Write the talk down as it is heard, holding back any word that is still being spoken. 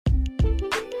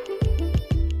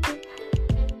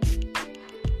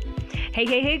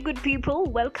Hey, good people.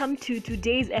 Welcome to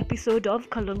today's episode of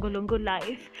Kalongolongo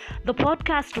Life, the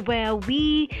podcast where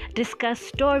we discuss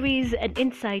stories and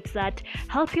insights that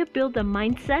help you build a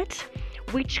mindset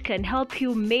which can help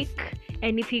you make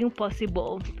anything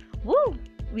possible. Woo!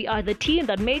 We are the team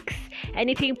that makes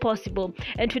anything possible.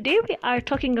 And today we are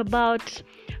talking about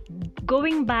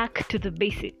going back to the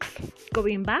basics.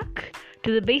 Going back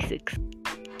to the basics.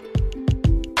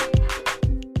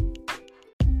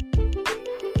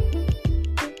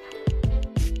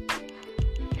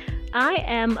 I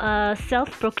am a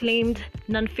self-proclaimed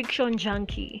non-fiction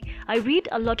junkie. I read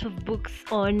a lot of books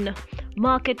on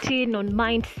marketing, on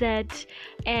mindset,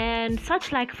 and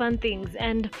such like fun things.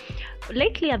 And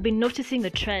lately I've been noticing a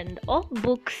trend. All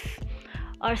books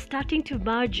are starting to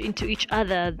merge into each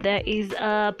other. There is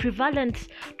a prevalent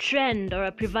trend or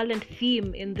a prevalent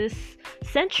theme in this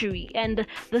century. And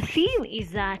the theme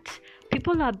is that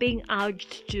people are being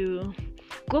urged to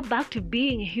go back to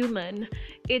being human.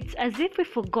 It's as if we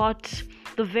forgot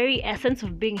the very essence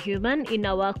of being human in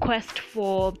our quest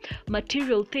for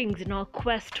material things, in our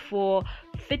quest for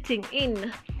fitting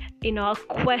in our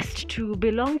quest to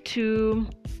belong to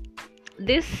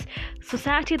this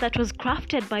society that was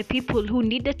crafted by people who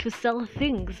needed to sell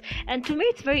things. And to me,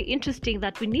 it's very interesting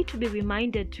that we need to be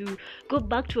reminded to go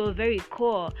back to our very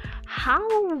core.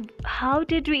 How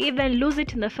did we even lose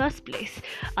it in the first place?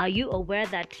 Are you aware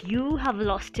that you have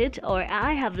lost it, or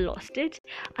I have lost it?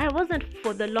 I wasn't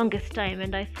for the longest time,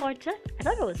 and I thought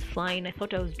I was fine. I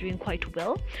thought I was doing quite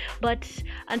well. But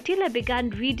until I began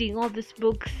reading all these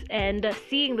books and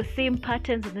seeing the same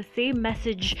patterns and the same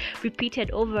message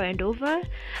repeated over and over,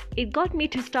 it got me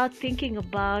to start thinking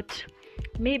about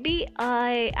maybe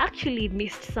I actually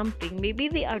missed something. Maybe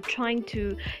they are trying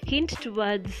to hint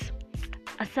towards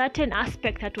a certain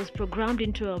aspect that was programmed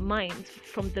into our minds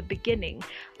from the beginning,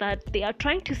 that they are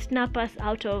trying to snap us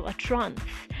out of a trance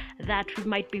that we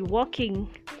might be walking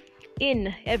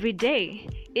in every day.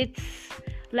 It's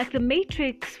like The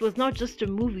Matrix was not just a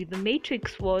movie. The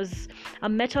Matrix was a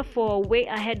metaphor way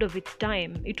ahead of its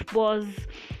time. It was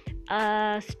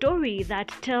a story that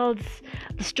tells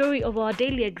the story of our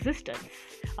daily existence.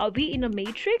 Are we in a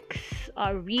matrix?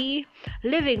 Are we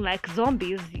living like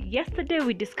zombies? Yesterday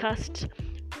we discussed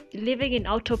living in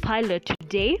autopilot.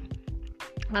 Today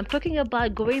I'm talking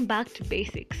about going back to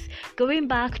basics, going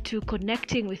back to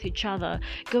connecting with each other,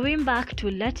 going back to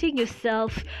letting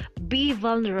yourself be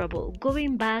vulnerable,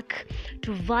 going back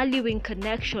to valuing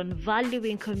connection,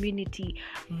 valuing community,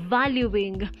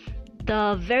 valuing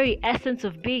the very essence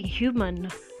of being human,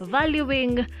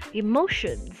 valuing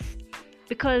emotions.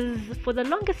 Because for the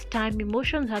longest time,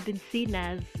 emotions have been seen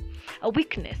as a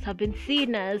weakness, have been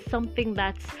seen as something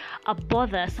that's a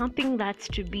bother, something that's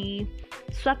to be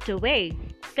swept away.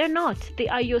 They're not. They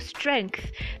are your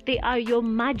strength. They are your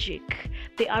magic.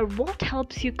 They are what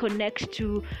helps you connect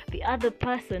to the other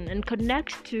person and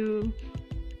connect to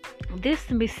this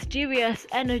mysterious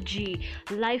energy,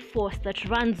 life force that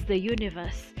runs the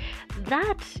universe.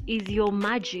 That is your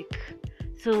magic.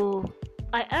 So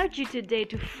I urge you today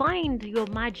to find your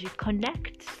magic,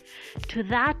 connect to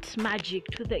that magic,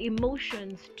 to the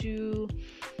emotions, to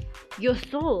your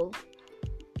soul.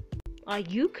 Are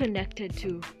you connected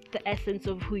to the essence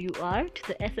of who you are, to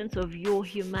the essence of your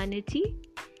humanity?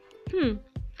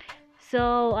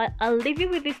 So I'll leave you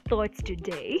with these thoughts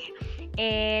today.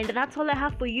 And that's all I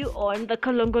have for you on the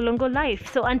Kalongolongo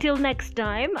Life. So until next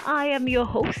time, I am your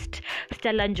host,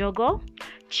 Stella Njogo.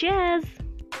 Cheers!